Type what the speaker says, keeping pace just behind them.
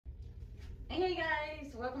Hey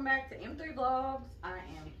guys, welcome back to M3 Vlogs. I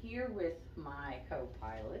am here with my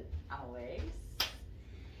co-pilot, always,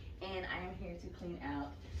 and I am here to clean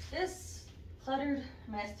out this cluttered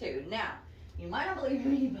mess too. Now, you might not believe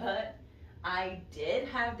me, but I did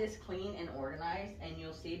have this clean and organized, and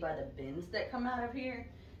you'll see by the bins that come out of here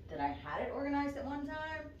that I had it organized at one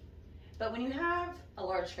time. But when you have a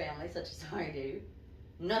large family, such as I do,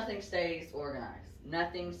 nothing stays organized.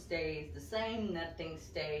 Nothing stays the same, nothing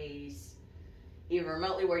stays even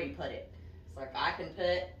remotely where you put it. It's like I can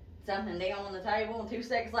put something down on the table and 2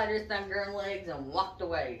 seconds later it's done growing legs and walked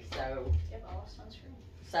away. So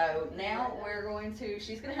now we're going to,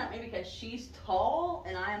 she's going to help me because she's tall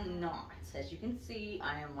and I am not. As you can see,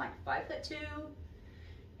 I am like 5'2"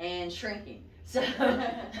 and shrinking. So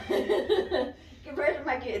compared to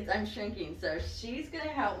my kids, I'm shrinking. So she's going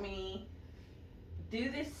to help me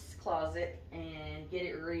do this closet and get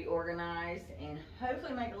it reorganized and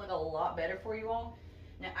hopefully make it look a lot better for you all.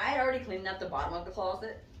 Now I had already cleaned up the bottom of the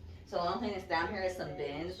closet, so the only thing that's down here is some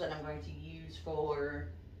bins that I'm going to use for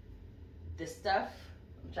this stuff.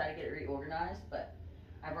 I'm trying to get it reorganized, but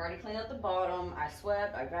I've already cleaned up the bottom. I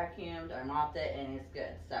swept, I vacuumed, I mopped it, and it's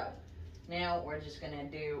good. So now we're just gonna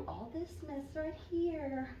do all this mess right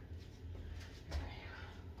here.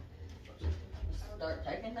 Start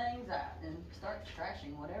taking things out and start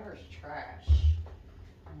trashing whatever's trash.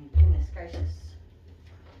 I mean, goodness gracious.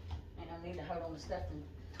 Ain't no need to hold on to stuff from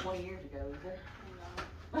 20 years ago, is there?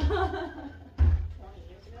 No. 20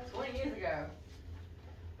 years ago? 20 years ago.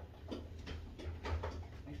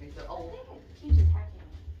 Makes me feel old. I think it keeps attacking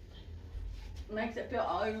me. Makes it feel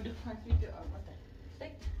old. Makes me feel old. What the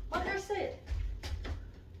heck? What did I say?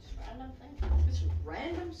 Just random things. Just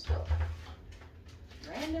random stuff.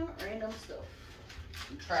 Random stuff.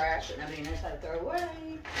 Trash that nobody knows how to throw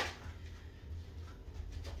away.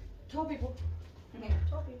 Tall people. Yeah,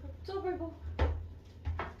 tall people. Tall people.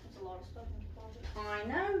 There's a lot of stuff in the closet. I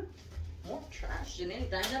know. More trash than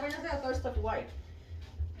anything. Nobody knows how to throw stuff away.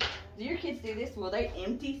 Do your kids do this? Will they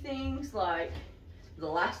empty things like the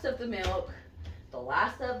last of the milk, the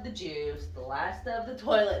last of the juice, the last of the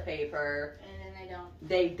toilet paper? And then they don't.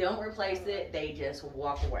 They don't replace it. They just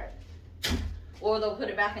walk away. Or they'll put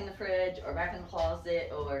it back in the fridge or back in the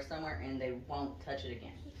closet or somewhere and they won't touch it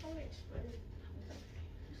again. It's probably exploded.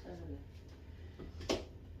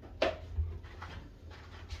 But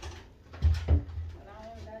I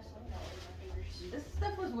am Vaseline all over my fingers. This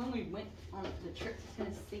stuff was when we went on the trip to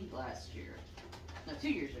Tennessee last year. No, 2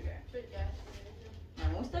 years ago. But yeah.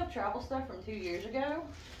 And when we still have travel stuff from 2 years ago,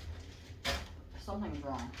 something's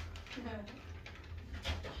wrong.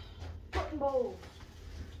 Cotton balls.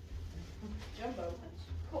 Jumbo ones.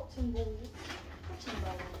 Cotton balls. Cotton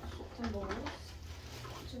balls. Cotton balls.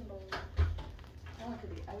 Cotton balls. I want to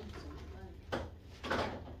be old something.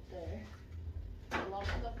 There. A lot of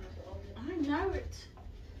stuff in this closet. I know it.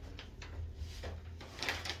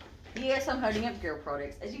 Yes, I'm holding up girl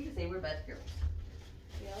products. As you can see, we're both girls.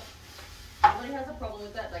 Yep. If somebody has a problem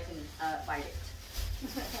with that, they can fight it.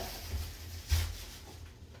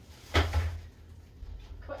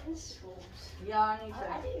 Cotton spools. Yeah, I need to.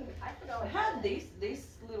 I forgot. I had this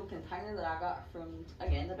little container that I got from,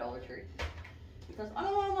 again, the Dollar Tree. Because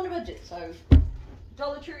I'm on a budget, so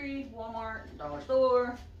Dollar Tree, Walmart, Dollar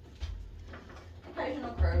Store,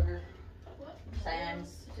 occasional Kroger, What?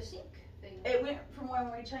 Sam's. It's a sink thing. It went from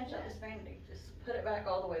when we changed out this vanity. Just put it back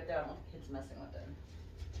all the way down. I don't want the kids messing with it.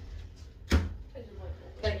 It's a white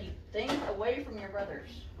bowl. Gotta keep things away from your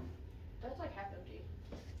brothers. That's like half empty.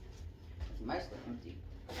 It's mostly empty.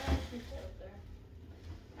 Keep that up there.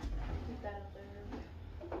 Keep that up there.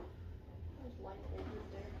 There's light bulbs up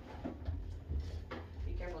there.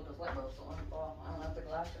 Be careful with those light bulbs, don't let them fall. I don't know if they're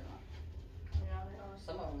glass or not. Yeah, they are.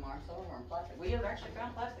 Some of them are in plastic. We have actually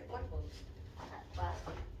found plastic light bulbs.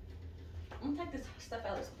 Plastic. I'm gonna take this stuff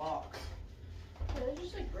out of this box. Yeah, they're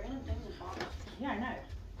just like random things in boxes. Yeah, I know.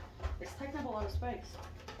 It's taking up a lot of space.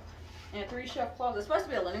 And a 3-shelf closet. It's supposed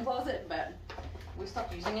to be a linen closet, but we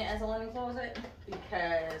stopped using it as a linen closet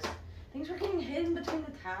because things were getting hidden between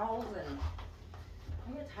the towels and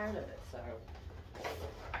I get tired of it, so.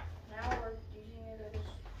 Now we're using it as...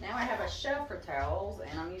 Now I have a shelf for towels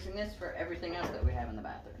and I'm using this for everything else that we have in the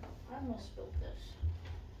bathroom. I almost spilled this.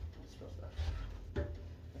 Let's spill stuff.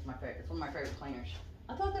 It's my favorite. It's one of my favorite cleaners.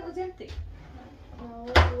 I thought that was empty. No,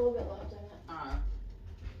 there's a little bit left in it.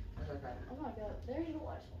 That's okay. Oh my god, there's your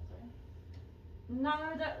Lysol thing. No,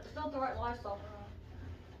 that's not the right Lysol.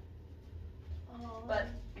 But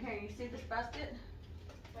here, you see this basket?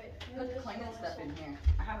 wait, Put the cleaning stuff in here.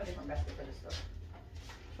 I have a different basket for this stuff.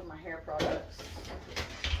 For my hair products.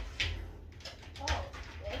 Oh,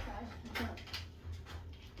 that's nice.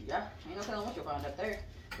 Yeah, ain't no telling what you'll find up there.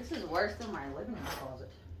 This is worse than my living room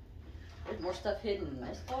closet. There's more stuff hidden in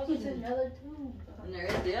this closet It's another tube. than there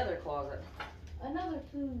is the other closet. Another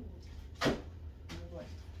tube. Lovely.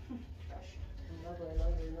 Lovely,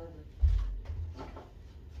 lovely, lovely.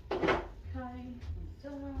 Okay, so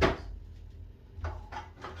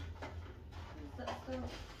set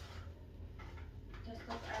stuff. Test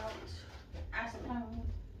stuff out. Acetone.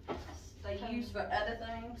 They use for other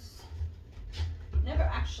things. Never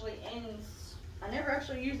actually ends. I never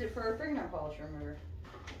actually used it for a fingernail polish remover.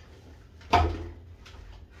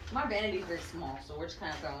 My vanity's very small, so we're just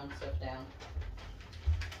kind of throwing stuff down.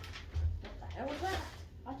 What the hell was that?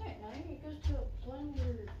 I don't know. It goes to a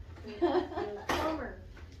blender. The plumber.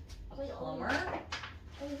 A plumber?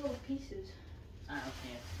 All these little pieces. Oh,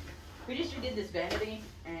 yeah. We just redid this vanity,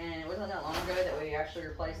 and it wasn't that long ago that we actually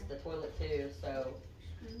replaced the toilet too, so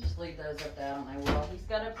just leave those up there. I don't know what all he's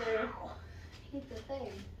got up there. Hit the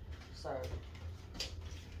thing. So,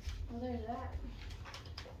 Well, there's that.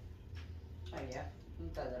 oh yeah, you can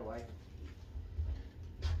throw that away.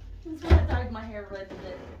 That's why I dyed my hair red and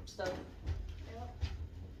that stuff. Yep.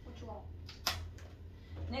 What you want?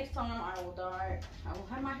 Next time I will dye, I will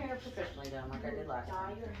have my hair professionally done like I did last Dye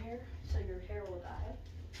time. your hair, so your hair will dye.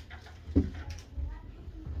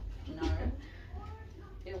 No,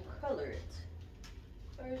 it'll color it.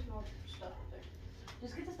 There's more stuff up there.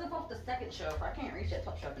 Just get the stuff off the second shelf. I can't reach that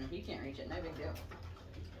top shelf, and if you can't reach it, no big deal.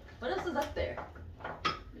 What else is up there?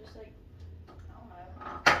 Just like, I don't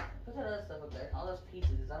know. What's that other stuff up there? All those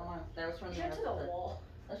pieces. I don't know. That was from Get to the wall.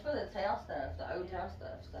 That's for the tail stuff, the old tail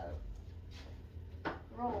stuff. So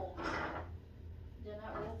Roll. Did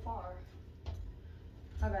not roll far.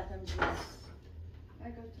 my bathroom's this. I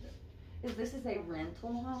go to the. This is a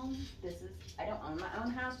rental home. I don't own my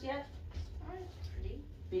own house yet Alright, pretty.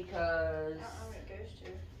 because I don't know what it goes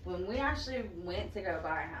to. when we actually went to go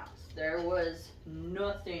buy a house, there was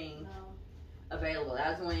nothing No. available.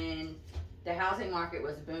 That was when the housing market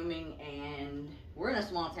was booming, and we're in a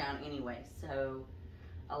small town anyway, so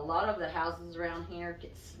a lot of the houses around here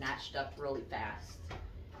get snatched up really fast.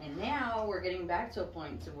 And now we're getting back to a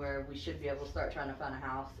point to where we should be able to start trying to find a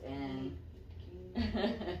house and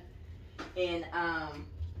and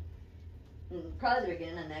probably the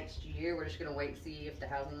beginning of next year, we're just gonna wait and see if the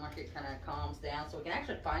housing market kind of calms down, so we can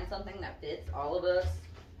actually find something that fits all of us,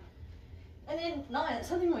 and then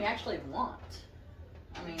something we actually want.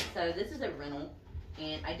 I mean, so this is a rental,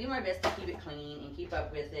 and I do my best to keep it clean and keep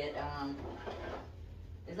up with it.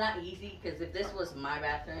 It's not easy because if this was my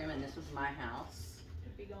bathroom and this was my house,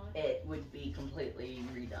 Could be gone. it would be completely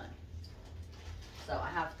redone. So I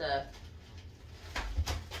have to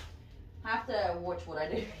watch what I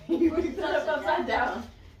do. You set it upside down.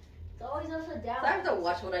 It's always upside down. So I have to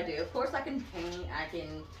watch what I do. Of course I can paint, I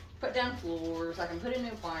can put down floors, I can put in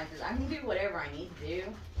new appliances, I can do whatever I need to do.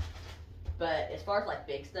 But as far as like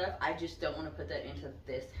big stuff, I just don't want to put that into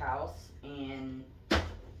this house, and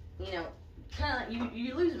you know, kind of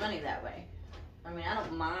you lose money that way. I mean, I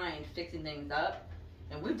don't mind fixing things up,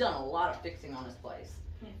 and we've done a lot of fixing on this place.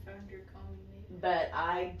 I found your combi. But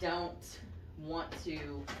I don't want to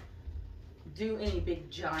do any big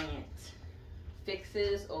giant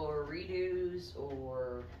fixes or redos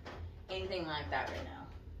or anything like that right now.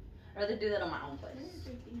 I'd rather do that on my own place.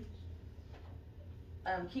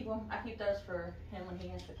 Keep them. I keep those for him when he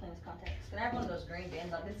has to clean his contacts. Can I have one of those green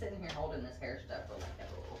bins? I've been sitting here holding this hair stuff for like a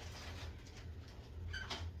little.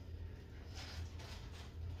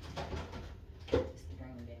 Is the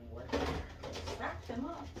green bin working? Stack them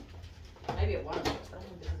up. Maybe it won't, but I don't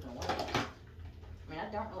think this is gonna work. I mean, I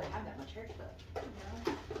don't really have that much hair stuff. No.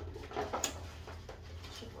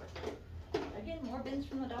 Should work. Again, more bins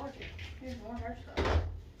from the Dollar Tree. Here's more hair stuff.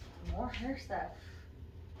 More hair stuff.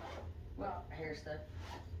 What hair stuff?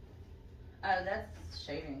 Oh, that's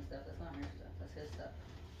shaving stuff. That's not hair stuff. That's his stuff.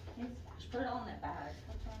 Just put it all in that bag.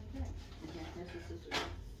 That's what I'm doing. Yeah, here's the scissors.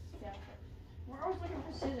 Yeah. We're always looking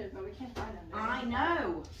for scissors, but we can't find them. I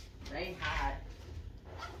know. They hide.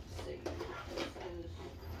 Let's see. This is.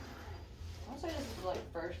 I want to say this is like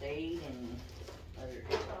first aid and other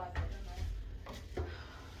That's what I put in there.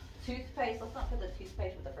 toothpaste. Let's not put the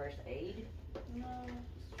toothpaste with the first aid. No.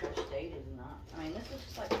 First aid is not. I mean, this is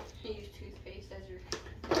just like, You use toothpaste as your.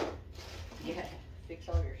 yeah, fix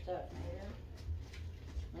all your stuff, man.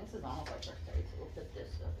 I mean, this is almost like first aid, so we'll put this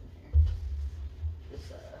stuff in here. This,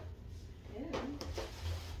 Ew.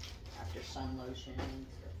 after sun lotion and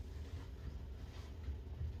stuff.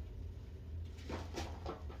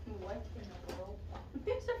 What in the world?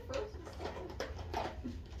 It's a frozen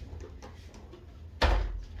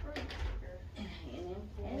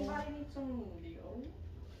Anybody need some deal?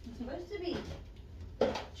 It's supposed to be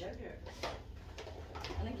JoJo.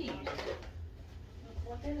 I think he uses it.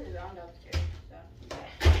 Well, this is around upstairs, so.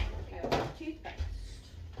 Okay. Toothpaste.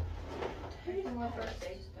 Here's some more first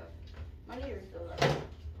aid stuff. I need to refill that.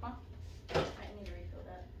 Huh? I need to refill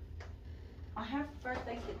that. I have first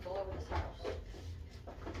aid kits all over this house.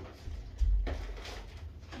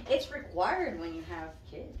 It's required when you have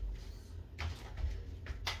kids.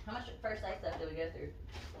 How much first aid stuff do we go through?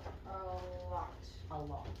 A lot. A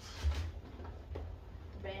lot.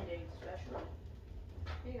 Band-aids, especially.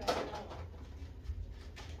 Here you go.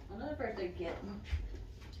 Another first aid kit.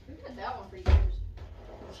 We got that one for years.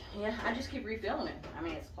 Yeah, I just keep refilling it. I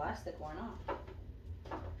mean, it's plastic, why not?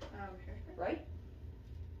 Sure. Right?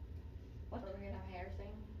 What? Are we gonna have a hair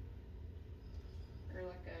thing? Or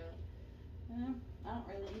like a I don't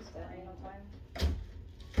really use that random anymore. time?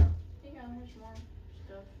 Here you go, here's more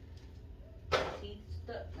stuff. Teeth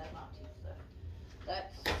stuff? That's not teeth stuff.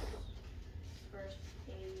 That's First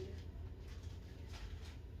aid.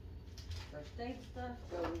 first aid stuff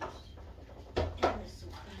goes in this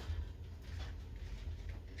one.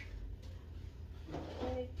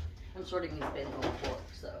 Okay. I'm sorting these bins on the fork,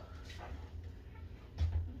 so.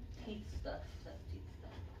 Teeth stuff. That's teeth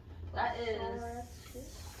stuff. That is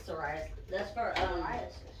psoriasis. That's for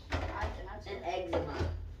Psoriasis. I did not say an that. eczema.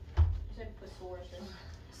 I said psoriasis.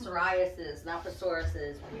 Psoriasis, not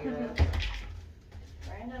psoriasis. Weirdo.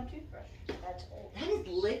 Random toothbrush. That's old. That is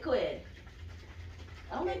liquid.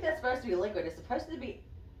 I don't think that's supposed to be liquid. It's supposed to be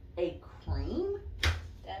a cream.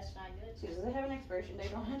 That's not good. Does it have an expiration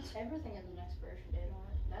date on it? Everything has an expiration date on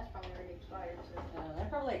it. That's probably already expired. So. That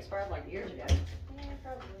probably expired like years ago. Yeah,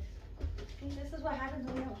 probably. See, this is what happens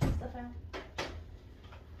when you don't keep stuff out.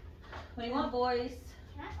 What do you want, boys?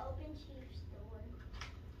 Can I open Chief's door?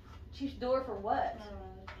 Chief's door for what?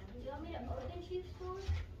 Do you want me to open Chief's door?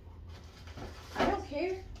 I don't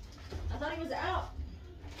care. I thought he was out.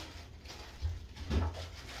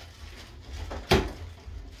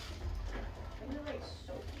 Maybe like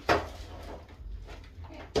soap.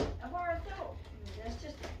 Yeah, I borrowed soap. That's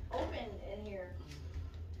just open in here.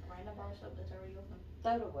 Random bar soap that's already open.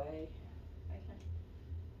 Throw it away.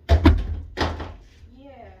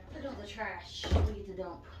 Yeah. Put it on the trash. We need to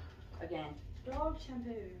dump again. Dog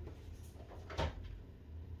shampoo.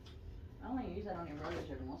 I only use that on your brothers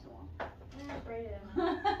every once in a while. Spray it.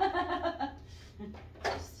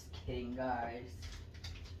 Just kidding, guys.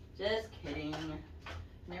 Just kidding.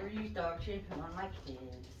 Never use dog shampoo on my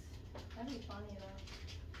kids. That'd be funny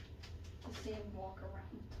though. To see him walk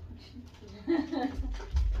around.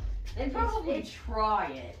 They'd probably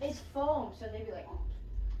try it. It's foam, so they'd be like.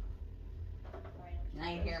 Now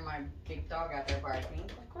you hear my big dog out there barking.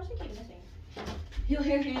 Of course, he keeps missing. You'll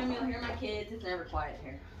hear him, you'll hear my kids. It's never quiet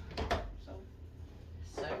here. So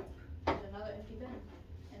Soap, there's another empty bin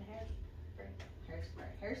and hairspray.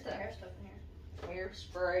 hair stuff, Hair stuff in here.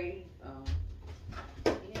 hairspray.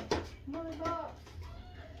 Yeah. Another box.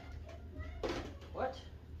 What?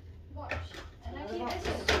 Watch. And I Another keep box.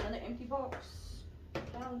 missing. Another empty box.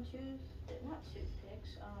 Found not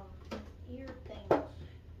toothpicks. Ear things.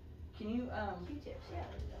 Can you Q-tips. Yeah.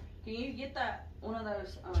 There you go. can you get that one of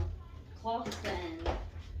those cloths and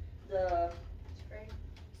the Spray.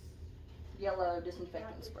 yellow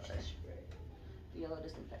disinfectant spray? Spray. The yellow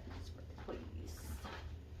disinfectant spray, please.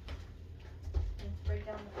 And spray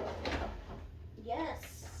down the floor. Yes.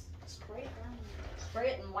 Spray it down. Spray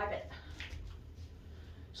it and wipe it.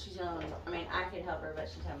 She's I mean, I could help her, but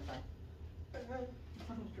she's having fun.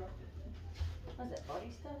 What's that, body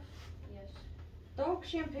stuff? Yes. Dog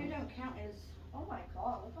shampoo don't count as. Oh my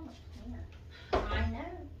god, look how much cleaner. I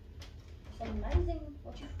know. It's amazing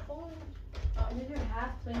what you find. I'm gonna do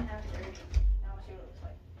half clean, half dirty. Now I'll see what it looks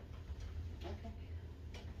like. Okay.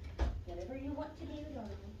 Whatever you want to do,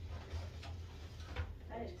 darling.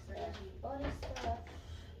 That is crazy. Body stuff.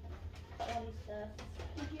 Body stuff.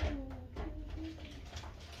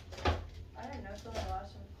 I didn't know till the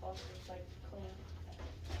last one called was like clean.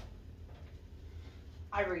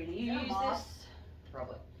 I really Is that a use moth? this.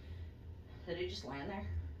 Probably. Did he just land there?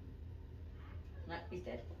 No, he's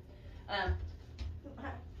dead. Hi.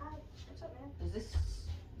 What's up, man? Is this?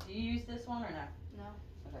 Do you use this one or no? No.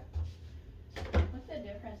 Okay. What's the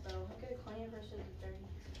difference though? Look at clean versus dirty.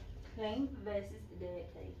 Clean versus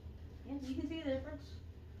dirty. Yeah, you can see the difference.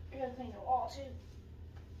 You gotta clean your wall too.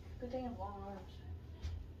 Good thing I have long arms.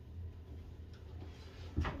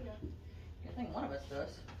 Here you go. Good thing one of us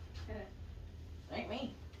does. Yeah. Ain't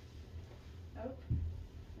me. Nope.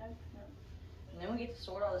 Nope. And then we get to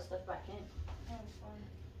sort all this stuff back in. That was fun.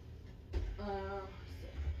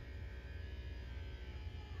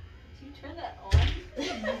 Did you turn that on?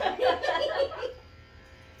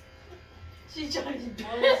 She's trying to do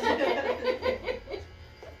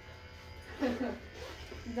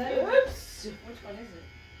Oops. Which one is it?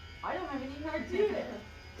 I don't have any cards in it.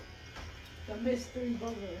 The mystery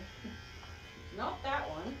bugler. Not that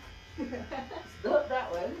one. It's not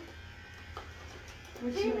that one.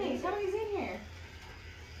 Which Too one many. is it? Somebody's in here.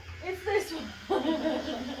 It's this one.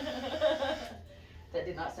 That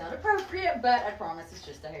did not sound appropriate, but I promise it's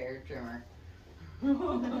just a hair trimmer. That's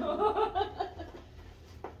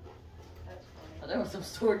Oh, there was some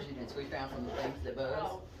storage units we found from the things that buzz.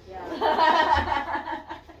 Oh, yeah.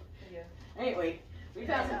 Anyway, we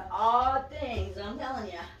found some odd things, I'm telling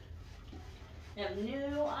you. You have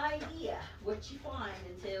no idea what you find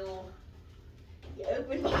until you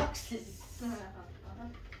open boxes.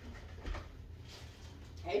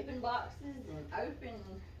 Open boxes and open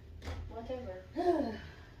Whatever.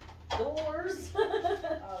 doors.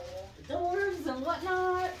 Oh, yeah. Doors and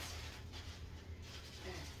whatnot.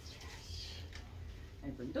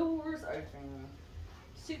 Open doors, open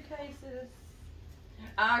suitcases.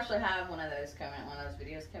 I actually have one of those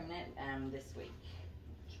videos coming in this week.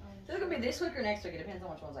 So it's gonna be this week or next week. It depends on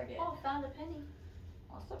which ones I get. Oh, found a penny.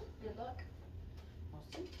 Awesome. Good luck.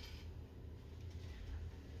 Awesome.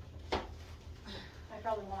 I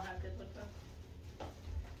probably won't have good luck though.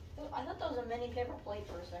 I thought that was a mini paper plate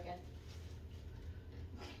for a second.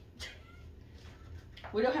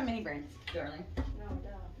 We don't have many brands, darling. No, we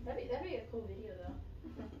don't. That'd be a cool video though.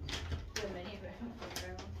 Do a mini brand.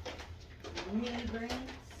 Mini brands.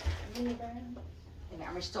 Mini brand. And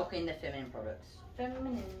now we're stocking the feminine products.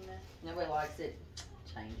 Feminine. Nobody likes it.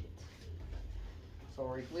 Change it.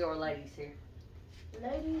 Sorry, we are ladies here.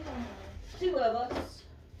 Ladies and 2 of us.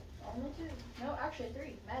 only 2. No, actually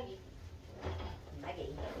 3. Maggie.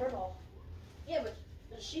 Maggie. Third all. Yeah, but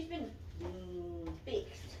she's been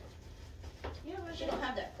fixed. Yeah, but She don't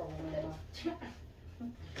have that problem anymore.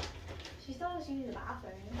 She still has to use the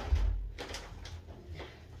bathroom.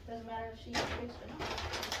 Doesn't matter if she's fixed or not.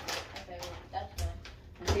 Okay, well, that's fine.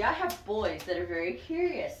 See, I have boys that are very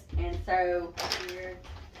curious, and so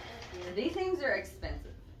these things are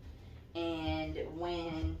expensive. And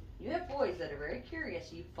when you have boys that are very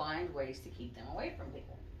curious, you find ways to keep them away from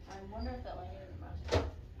people. I wonder if that landed in the basket.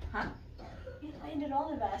 Huh? It landed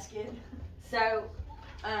on the basket. So,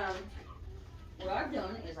 what I've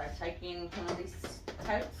done is I've taken one of these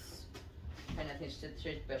totes, and I finished the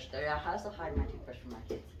toothbrush there. I also hide my toothbrush from my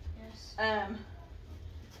kids. Yes.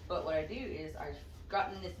 But what I do is I've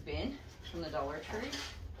gotten this bin from the Dollar Tree,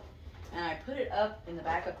 and I put it up in the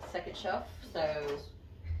back of the second shelf, so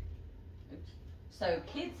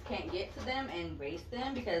kids can't get to them and waste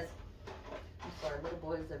them because, I'm sorry, little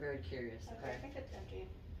boys are very curious, okay? I think it's empty.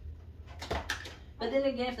 But then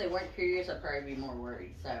again, if they weren't curious, I'd probably be more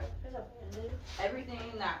worried, so. There's a bandage. Everything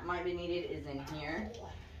that might be needed is in here.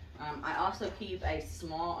 I also keep a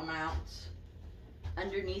small amount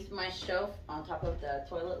underneath my shelf on top of the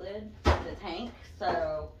toilet lid, the tank,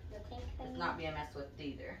 so The pink thing. it's not be a mess with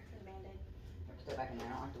either. The band-aid. I put that back in there.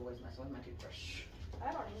 I don't like to always mess with my toothbrush.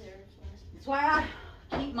 I don't either. It's nice. That's why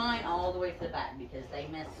I keep mine all the way to the back because they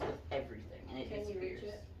mess with everything and it Can you reach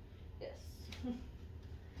disappears. it? Yes.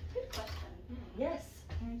 Good question. Yes,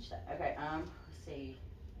 I can reach that. Okay, let's see.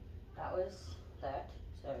 That was that.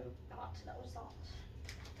 So That was salt.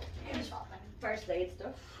 And shopping. first aid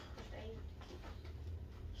stuff.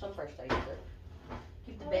 Some first aid stuff.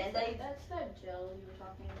 Keep the band-aid. That's that gel you were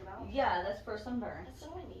talking about. Yeah, that's for sunburn. That's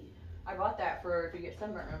all I need. I bought that for if you get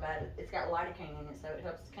sunburn real bad. It's got lidocaine in it, so it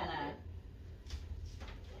helps kind of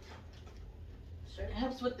Sure. it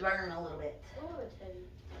helps with the burn a little bit. Oh, it's heavy.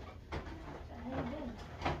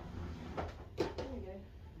 There we go.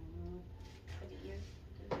 For the ear.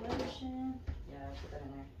 Lotion. Yeah, put that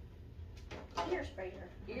in there. Ear sprayer.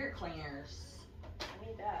 Ear cleaners. I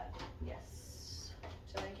need that. Yes.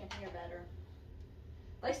 So they can hear better.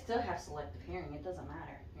 They still have selective hearing. It doesn't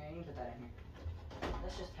matter. Yeah, you can put that in here.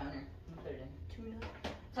 That's just toner. You can put it in. Tuna.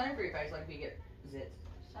 Toner for your face, like if you get zits.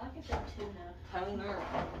 So I can put tuna. Toner.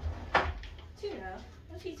 Tuna?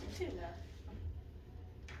 Let's eat some tuna.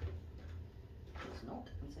 Let's not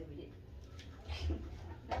and say we did.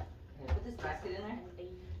 Okay, put this basket in there, and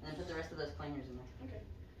then put the rest of those cleaners in there. Okay.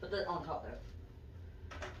 Put that on top though.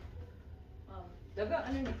 They'll go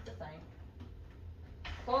underneath the thing.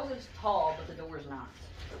 Closet's tall, but the door's not.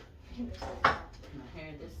 Now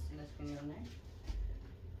here, this can go in there.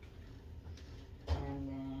 And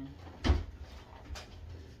then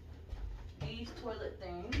these toilet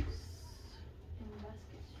things. In the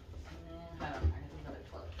basket. And then I have another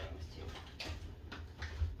toilet things too.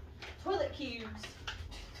 Toilet cubes.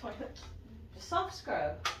 Toilet. The soft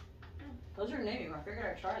scrub. Those are new. I figured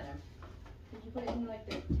I'd try them. Did you put it in like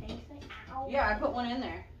the tank thing? Oh, Yeah, I put one in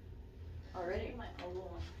there already. My old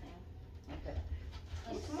one thing. Okay.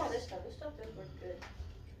 Like, some more of this stuff. This stuff does work good.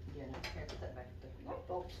 Yeah, no, here, put that back there. Light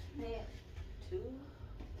bulbs. Yeah. 2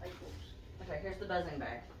 light bulbs. Okay, here's the buzzing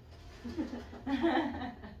bag.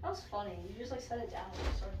 That was funny. You just like set it down and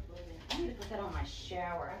it started moving. I need to put that on my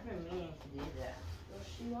shower. I've been meaning to do that. Was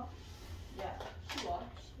she wash? Yeah, she washed.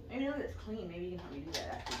 Maybe now that it's clean, maybe you can help me do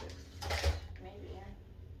that after this. Maybe, yeah.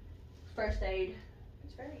 First aid.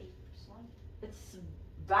 It's very slim. It's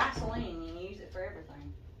Vaseline. You use it for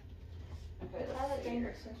everything. Okay, How let's did see it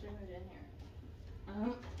here. since we moved in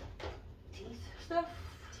here? Teeth stuff.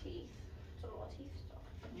 Teeth. It's all teeth stuff.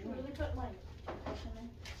 Did you Mm. really put my toothbrush in there?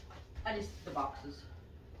 I just, the boxes.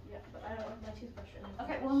 Yeah, but I don't have my toothbrush in there.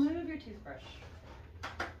 Okay, well move your toothbrush.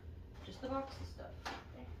 Just the boxes stuff.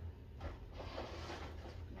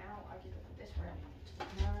 Now I get to put this right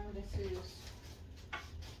in. No, this is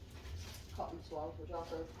cotton swabs, which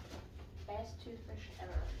also, Best toothbrush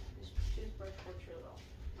ever. This toothbrush works really well.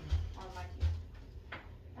 On my teeth.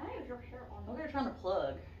 I have your hair on. oh, we're trying to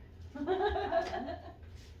plug. Just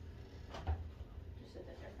sit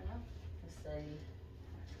that there for now. Let's say,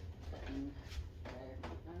 button there.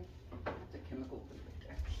 No, that's a chemical thing right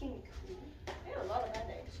there. Pink. I have a lot of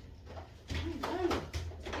band-aids.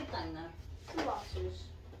 It's a good thing though. 2 boxes.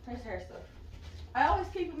 Here's hair stuff. I always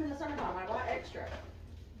keep them in the summertime. I buy extra.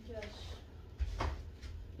 Just,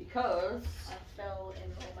 Because, I fell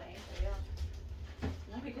and rolled my ankle, yeah.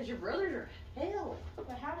 no, because your brothers are hell. But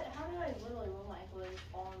how did I literally roll my ankle and just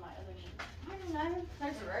fall on my other knee? I don't know.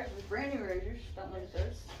 Thanks for razors. Brand new razors. Don't lose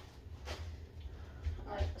those.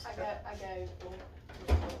 Alright, I got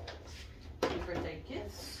two first aid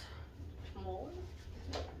kits. mold.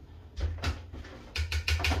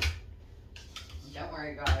 Don't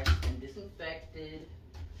worry, guys. It's been disinfected.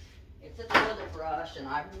 It's a toilet brush, and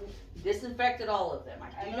I've disinfected all of them.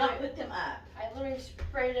 I do not put them up. I literally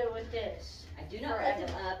sprayed it with this. I do not put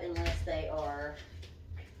them up unless they are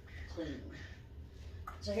clean.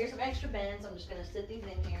 So here's some extra bins. I'm just going to sit these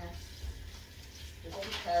in here. Just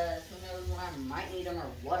because who knows when I might need them or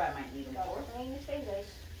what I might need them for. Clean your face, guys.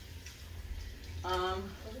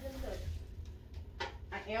 What's it gonna do?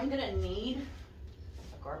 I am going to need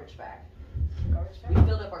a garbage bag. Garbage We bag?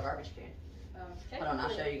 filled up our garbage can. Hold on, I'll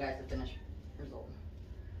show technically- you guys the finished result.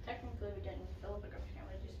 Technically, we didn't fill up the garbage can.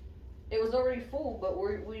 We just It was already full, but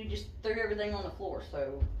we just threw everything on the floor,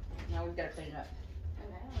 so now we've got to clean it up.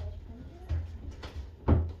 and now it's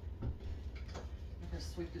I'm gonna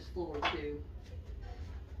sweep this floor too.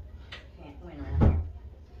 Can't win around here.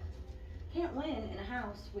 Can't win in a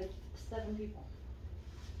house with 7 people.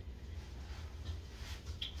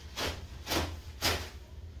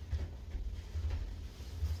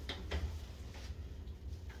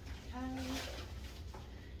 Okay.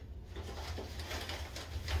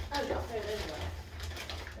 Oh, yeah, okay, there's one.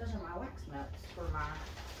 Those are my wax melts for my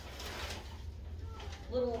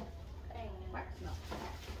little Dang. wax melt.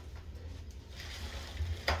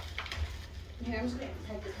 Here, I'm just gonna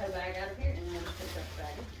take this whole bag out of here and then just put that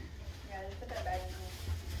bag in here. Yeah, just put that bag in there.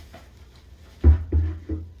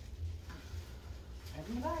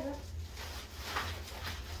 Open the bag up.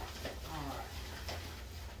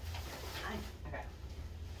 Alright. Okay.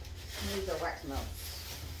 These are wax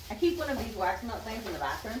melts. I keep one of these wax melt things in the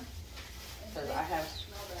bathroom. Because I have,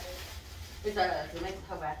 Smell better. it does, it makes the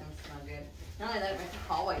whole bathroom smell good. Not only that, it makes the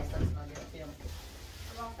hallway stuff smell good too.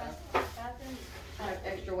 Come on, bathroom. I have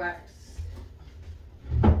extra wax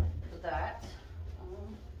for that.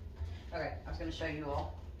 Okay, I was going to show you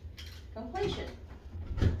all completion.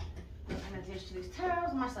 I'm going to teach you these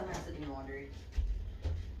towels. My son has to do laundry.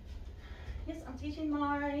 Yes, I'm teaching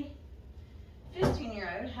my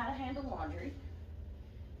 15-year-old how to handle laundry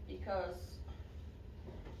because,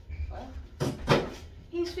 well,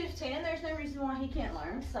 he's 15. There's no reason why he can't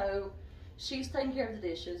learn. So she's taking care of the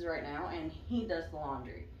dishes right now, and he does the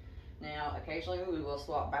laundry. Now, occasionally we will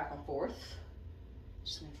swap back and forth.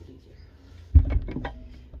 Just makes it easier.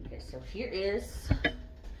 Okay, so here is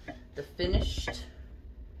the finished.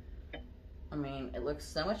 I mean, it looks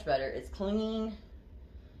so much better. It's clean.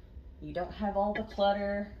 You don't have all the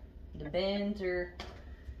clutter. The bins are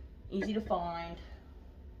easy to find.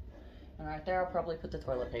 And right there, I'll probably put the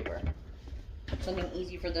toilet paper. Something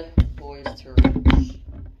easy for the boys to reach.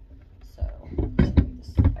 So, let's move this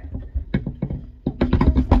back over.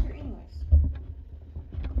 Keep this up here anyways.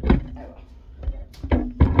 Oh well.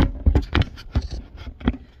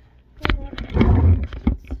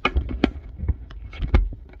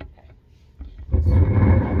 I'm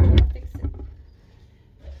trying to fix it.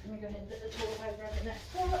 Let me go ahead and put the toilet paper in the next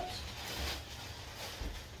spot.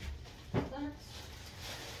 That's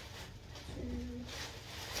 2,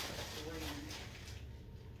 3,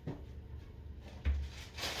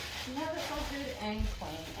 now that's all good and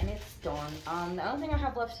clean, and it's done. The only thing I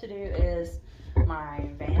have left to do is my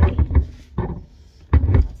vanity.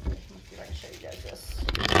 Let's see if I can show you guys this.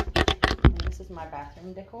 And this is my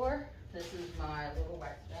bathroom decor. This is my little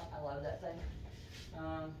wax melt. I love that thing.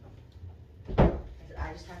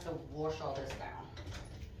 I just have to wash all this down,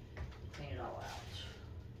 clean it all out.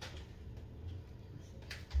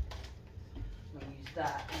 I'm gonna use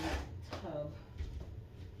that in the tub.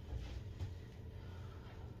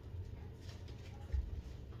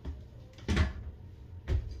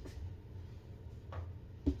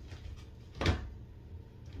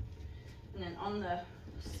 And then on the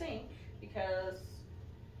sink, because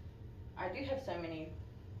I do have so many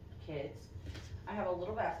kids, I have a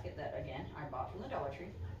little basket that, again, I bought from the Dollar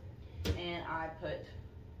Tree, and I put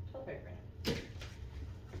toilet paper in it.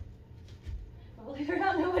 But believe it or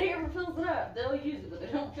not, nobody ever fills it up. They'll use it, but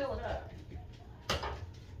they don't fill it up.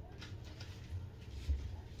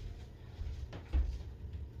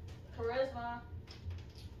 Charisma.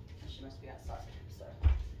 She must be outside, so.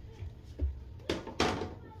 I've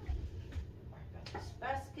got this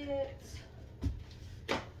basket.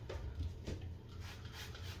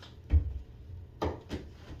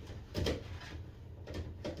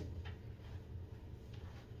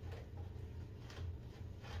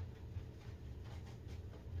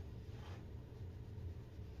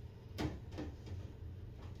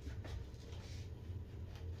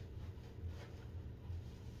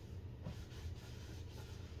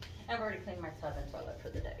 I've already cleaned my tub and toilet for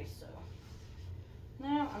the day, so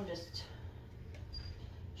now I'm just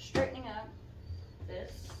straightening up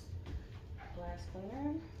this glass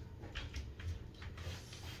cleaner.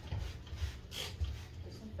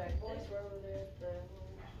 Disinfect Boys it. were over there at the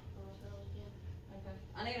hotel again. Okay.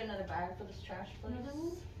 I need another bag for this trash, please. Another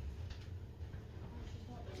one?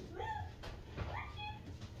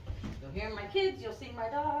 You'll hear my kids, you'll see my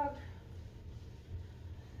dog.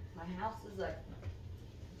 My house is a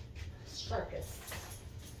circus.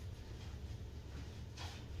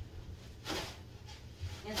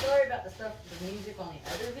 And sorry about the stuff, the music on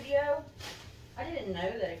the other video. I didn't know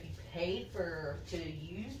that if you paid to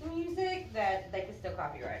use the music, that they could still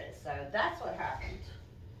copyright it. So that's what happened.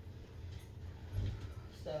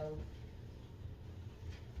 So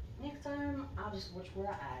next time, I'll just watch where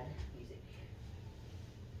I add music.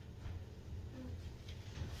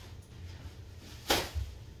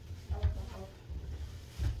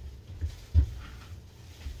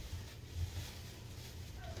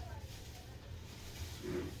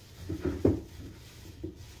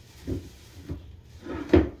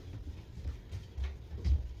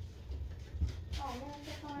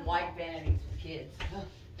 White vanities for kids.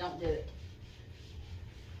 Don't do it.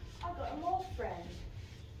 I've got a moth friend.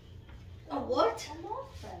 A what? A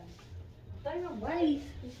moth friend. They're white.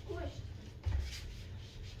 He's squished.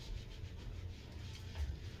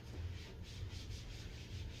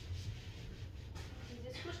 He's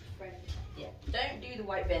a squished friend. Yeah, don't do the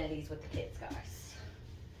white vanities with the kids, guys.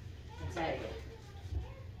 I tell you.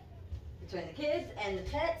 Between the kids and the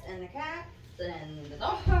pets and the cats and the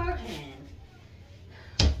dog and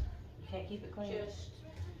you can't keep it clean. You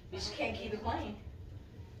just can't keep it clean.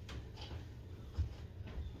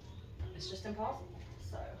 It's just impossible.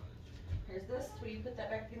 So here's this. Will you put that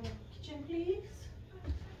back in the kitchen, please?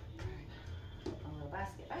 Alright. Put my little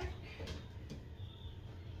basket back.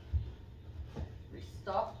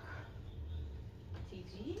 Restock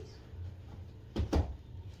TGs.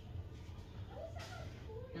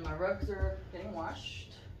 And my rugs are getting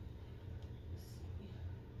washed.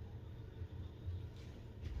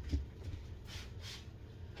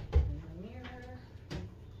 And my mirror.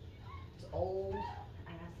 It's old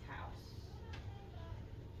ass house.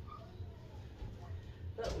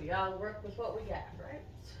 But we gotta work with what we got, right?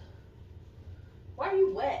 Why are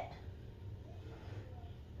you wet?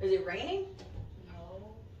 Is it raining?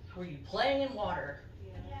 No. Were you playing in water?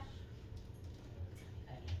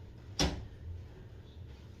 Yeah.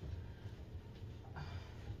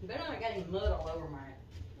 You better not get any mud all over my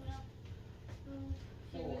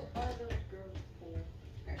He floor. was by those girls' pool.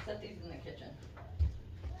 Here, set these in the kitchen.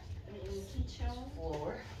 I mean, in the kitchen.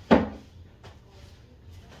 Floor.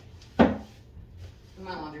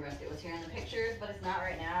 My laundry basket was here in the pictures, but it's not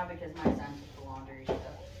right now because my son took the laundry stuff.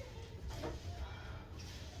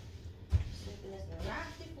 Sweeping this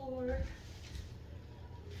nasty floor.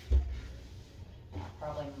 I'll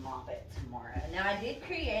probably mop it tomorrow. Now I did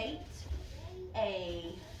create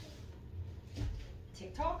a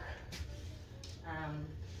TikTok,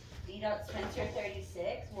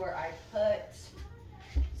 D.Spencer36, where I put,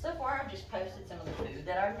 so far I've just posted some of the food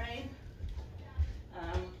that I've made.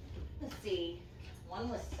 Let's see, one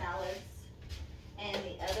was salads and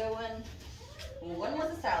the other one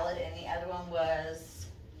was a salad, and the other one was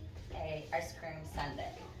a ice cream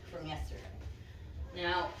sundae from yesterday.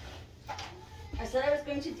 Now, I said I was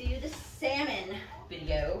going to do the salmon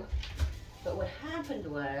video, but what happened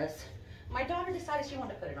was my daughter decided she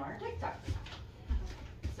wanted to put it on her TikTok.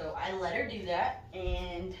 So I let her do that,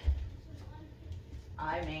 and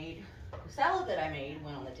I made the salad that I made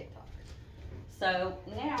went on the TikTok. So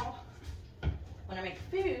now, when I make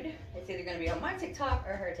food, it's either going to be on my TikTok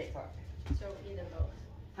or her TikTok. So either both.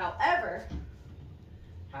 However,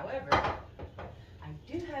 I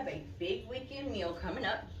do have a big weekend meal coming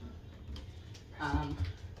up. I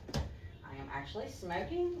am actually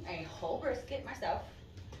smoking a whole brisket myself.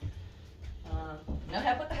 No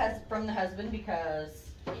help with from the husband because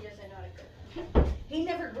He doesn't know how to cook. he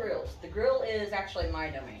never grills. The grill is actually my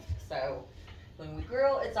domain. So when we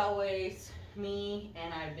grill, it's always me,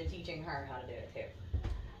 and I've been teaching her how to do it too.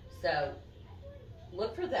 So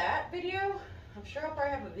look for that video. I'm sure I'll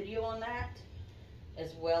probably have a video on that,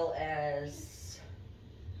 as well as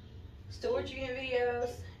storage unit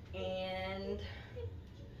videos and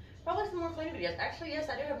probably some more cleaning videos. Actually, yes,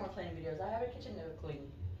 I do have more cleaning videos. I have a kitchen to clean.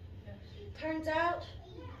 Turns out,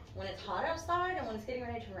 when it's hot outside and when it's getting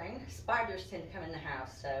ready to rain, spiders tend to come in the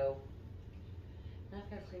house. So now I've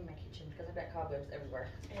got to clean my kitchen because I've got cobwebs everywhere.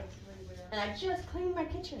 And I just cleaned my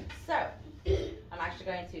kitchen. So I'm actually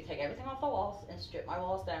going to take everything off the walls and strip my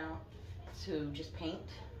walls down to just paint.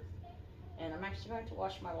 And I'm actually going to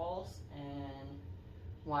wash my walls and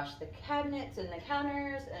wash the cabinets and the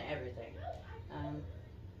counters and everything.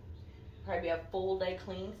 Probably be a full day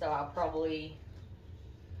clean, so I'll probably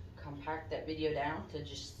compact that video down to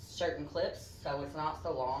just certain clips so it's not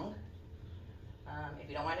so long. If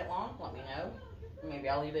you don't mind it long, let me know. Maybe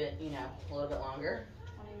I'll leave it, a little bit longer.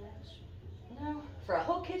 20 minutes. No, for a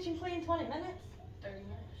whole kitchen clean, 20 minutes? 30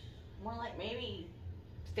 minutes. More like maybe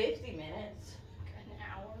 50 minutes. An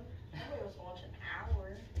hour. Nobody was watching an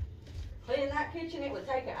hour. Cleaning that kitchen, it would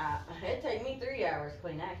take it'd take me 3 hours to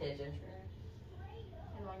clean that kitchen.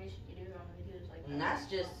 And longest you can do on videos like that. And that's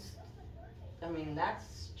just,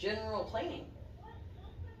 that's general cleaning.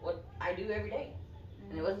 What I do every day.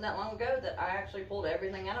 And it wasn't that long ago that I actually pulled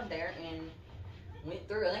everything out of there and went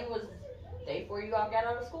through. I think it was the day before you all got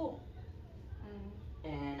out of school.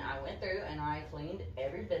 And I went through and I cleaned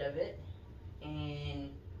every bit of it. And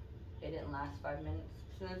it didn't last 5 minutes.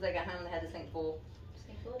 As soon as I got home, they had the sink full,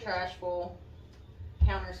 trash full,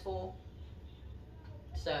 counters full.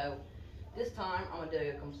 So this time I'm gonna do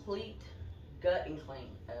a complete gut and clean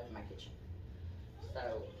of my kitchen.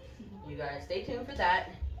 So you guys stay tuned for that.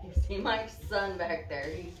 You see my son back there,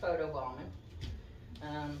 he's photobombing.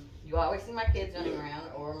 You always see my kids running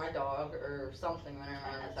around, or my dog, or something running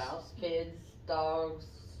around this house. Kids, dogs,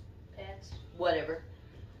 Pets. whatever.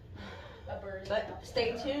 A bird. But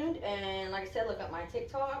stay tuned, and like I said, look up my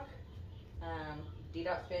TikTok,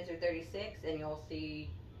 D.Spencer36, and you'll see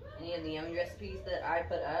any of the yummy recipes that I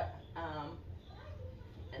put up.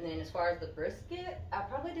 And then as far as the brisket, I'll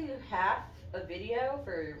probably do half a video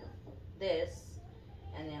for this,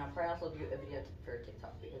 and then I'll probably also do a video for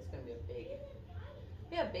TikTok because it's gonna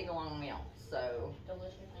be a big long meal. So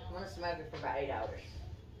Delicious. I'm gonna smoke it for about 8 hours.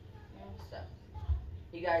 So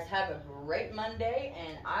you guys have a great Monday,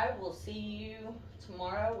 and I will see you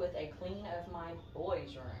tomorrow with a clean of my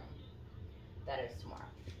boys' room. That is tomorrow.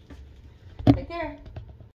 Take care.